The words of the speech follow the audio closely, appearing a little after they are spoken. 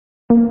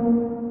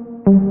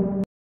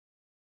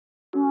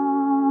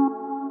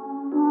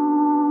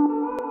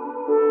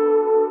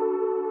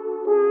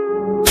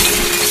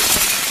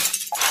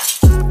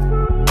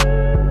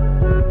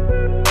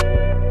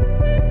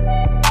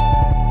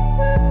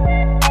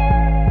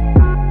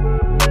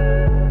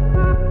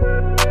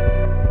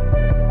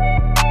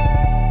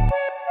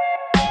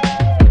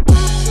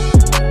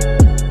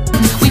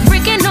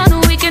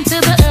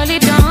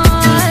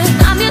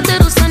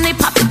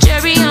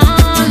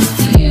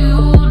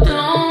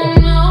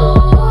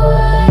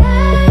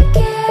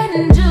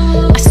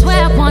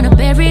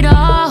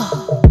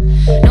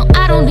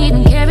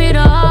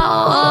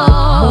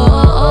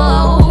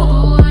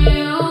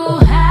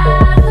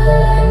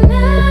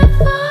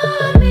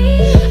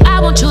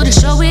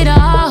it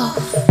off.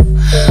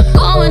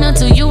 Going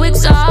until you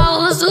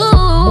exhaust. Ooh,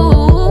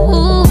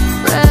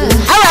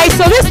 yeah. Alright,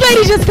 so this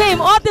lady just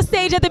came off the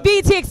stage at the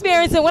BET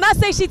Experience, and when I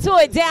say she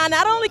tore it down,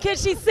 not only can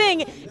she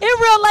sing in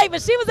real life,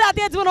 but she was out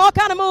there doing all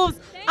kind of moves.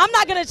 I'm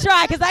not gonna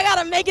try because I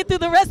gotta make it through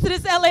the rest of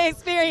this LA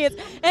experience.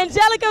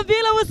 Angelica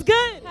Vila, what's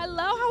good?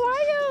 Hello, how are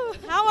you?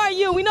 How are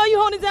you? We know you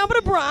holding down for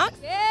the Bronx.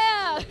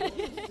 Yeah.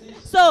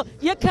 So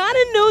you're kind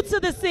of new to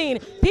the scene.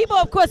 People,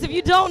 of course, if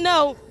you don't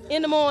know,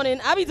 in the morning,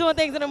 I be doing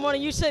things in the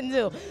morning you shouldn't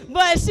do.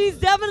 But she's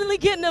definitely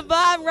getting the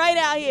vibe right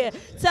out here.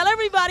 Tell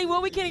everybody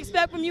what we can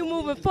expect from you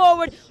moving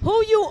forward,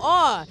 who you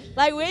are,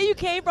 like where you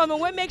came from, and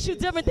what makes you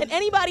different than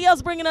anybody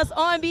else bringing us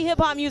R&B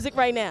hip-hop music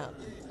right now.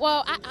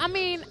 Well, I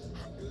mean,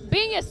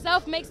 being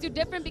yourself makes you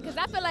different because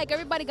I feel like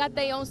everybody got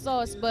their own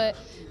sauce. But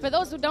for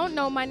those who don't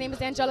know, my name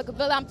is Angelica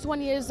Vila. I'm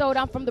 20 years old.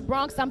 I'm from the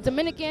Bronx. I'm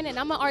Dominican, and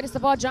I'm an artist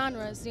of all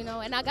genres, you know.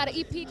 And I got an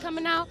EP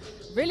coming out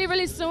really,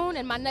 really soon,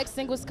 and my next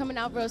single's coming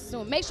out real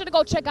soon. Make sure to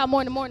go check out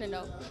More in the Morning,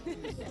 though.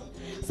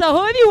 So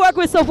who have you worked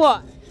with so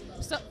far?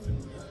 So,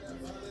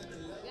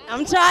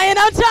 I'm trying.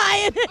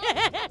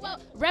 well,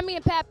 Remy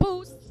and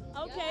Papoose.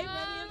 Okay,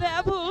 Remy and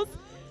Papoose.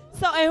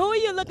 So, and who are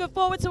you looking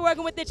forward to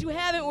working with that you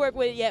haven't worked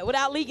with yet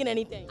without leaking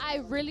anything? I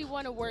really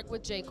want to work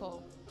with J.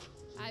 Cole.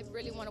 I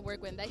really want to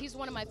work with him. He's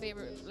one of my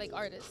favorite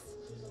artists.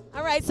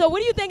 All right, so what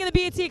do you think of the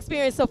BET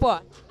Experience so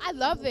far? I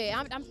love it.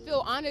 I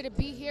feel honored to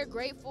be here,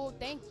 grateful.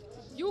 Thank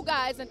you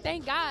guys and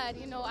thank God.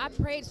 You know, I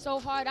prayed so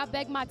hard. I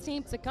begged my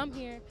team to come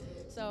here.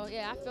 So,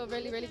 yeah, I feel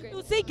really, really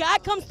grateful. You see,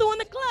 God comes through in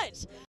the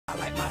clutch. I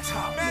like my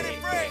top man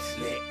and fresh.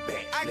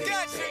 I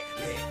got you.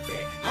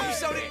 I'm gonna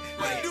show that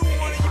what I do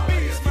one of your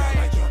beats,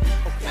 man.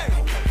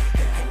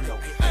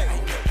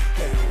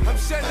 I'm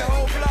shutting the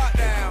whole block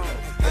down.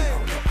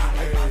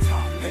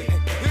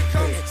 Here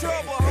comes the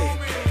trouble,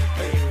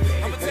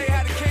 homie. I'ma tell you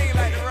how the king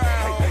like to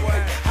ride, homeboy.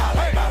 I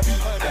like my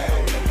beat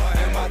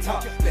and my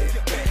top.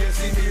 You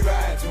see me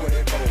ride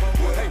 24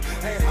 wood.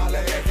 Hey, holla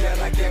at you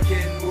like you're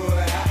getting wood.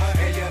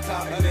 And you're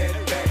talking that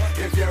back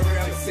if you're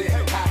real sick.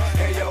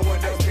 And your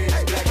window bitch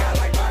black. I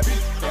like my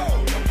beat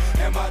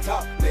and my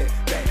top.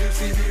 You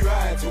see me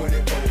ride 24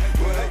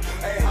 wood.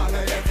 Hey, holla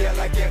at you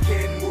like you're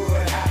getting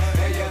wood.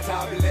 And you're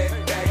talking that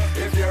back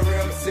if you're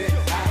real sick.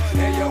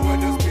 And your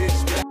windows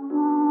bitch black.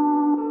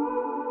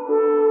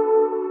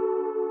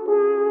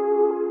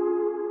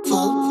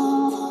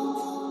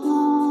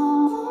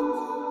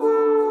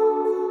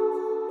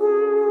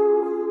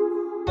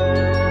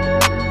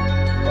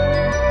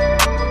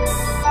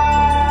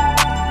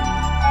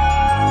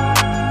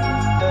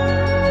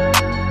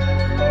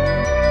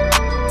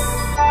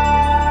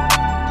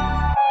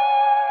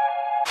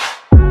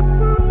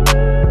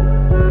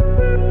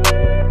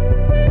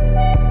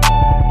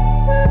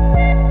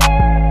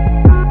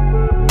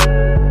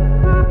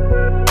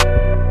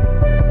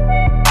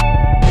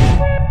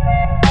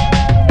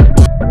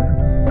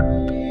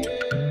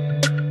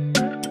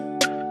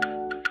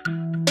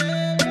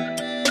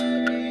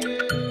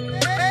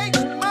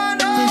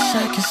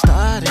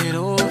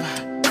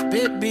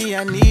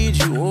 I need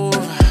you over.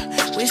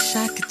 Wish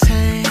I could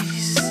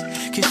taste,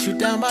 kiss you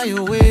down by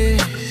your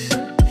waist.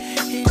 Where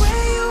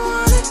you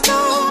wanna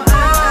go,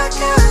 I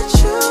got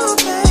you,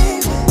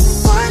 baby.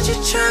 What you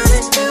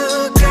tryna do,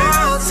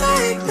 girl,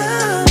 take the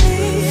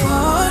lead.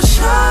 For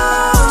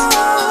sure.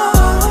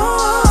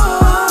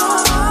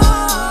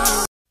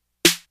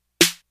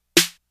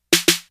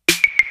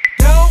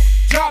 Don't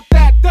drop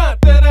that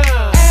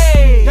dun-dun-dun.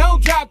 Hey, don't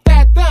drop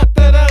that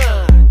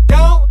dun-dun-dun.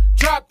 Don't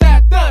drop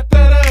that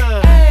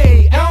dun-dun-dun.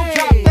 Hey, don't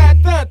drop that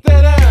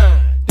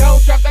dun-dun-dun.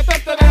 Don't drop that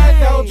dun-dun-dun.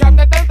 Don't drop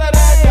that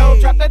dun-dun-dun. Don't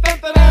drop that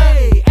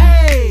dun-dun-dun.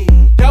 Hey,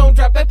 don't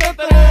drop that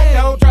dun-dun-dun.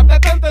 Don't drop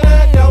that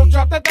dun-dun-dun. Don't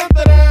drop that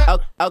dun-dun-dun.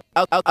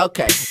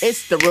 Okay,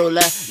 it's the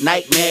ruler,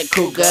 Nightmare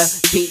Cougar,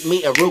 keep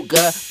me a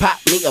Ruger, pop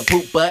me a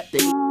poop butt.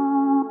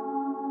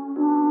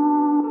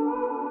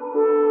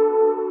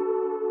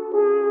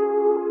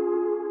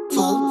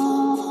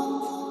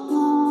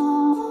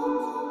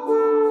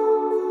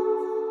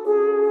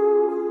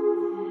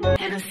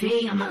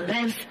 Hennessy on my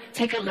lips,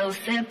 take a little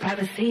sip,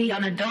 privacy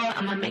on the door,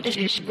 I'ma make this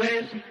shit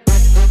grip.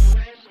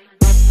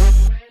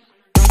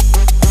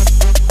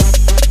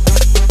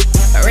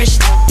 Rich,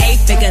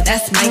 8-figure,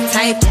 that's my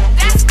type.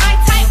 That's my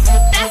type,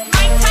 that's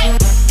my type.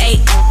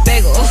 8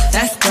 biggle,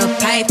 that's the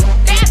pipe.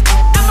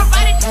 I'ma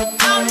ride it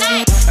all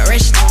night.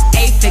 Rich,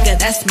 8-figure,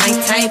 that's my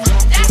type.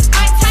 That's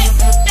my type,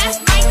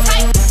 that's my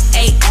type.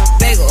 8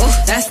 biggle,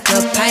 that's the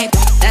pipe.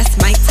 That's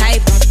my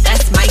type,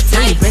 that's my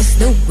type. New wrist,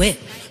 new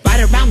whip,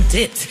 ride around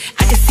dipped.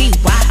 I can see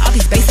why all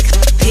these basic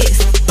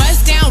pissed.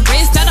 Bust down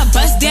wrist, not a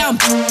bust down.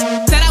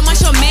 Said I want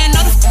your man,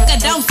 no the fuck I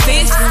don't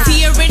fit.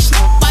 See a rich,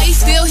 why he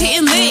still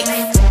hitting licks?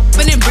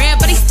 Spinning bread,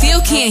 but he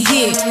still can't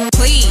hit.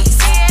 Please,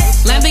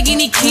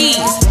 Lamborghini keys,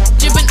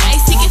 dripping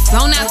ice, he get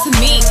flown out to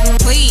me.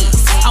 Please,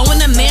 I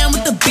want a man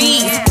with the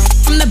bees.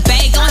 From the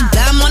bag on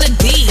dumb on a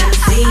D.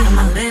 Hennessy on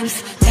my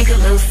lips, take a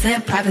little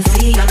sip,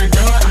 privacy on the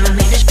door, I'ma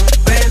make this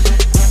grip.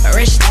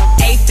 Rich,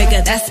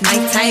 8-figure, that's my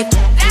type.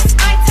 That's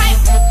my type,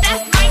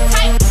 that's my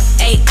type.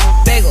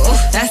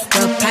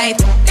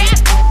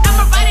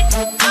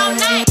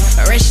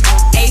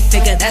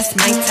 that's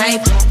my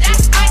type.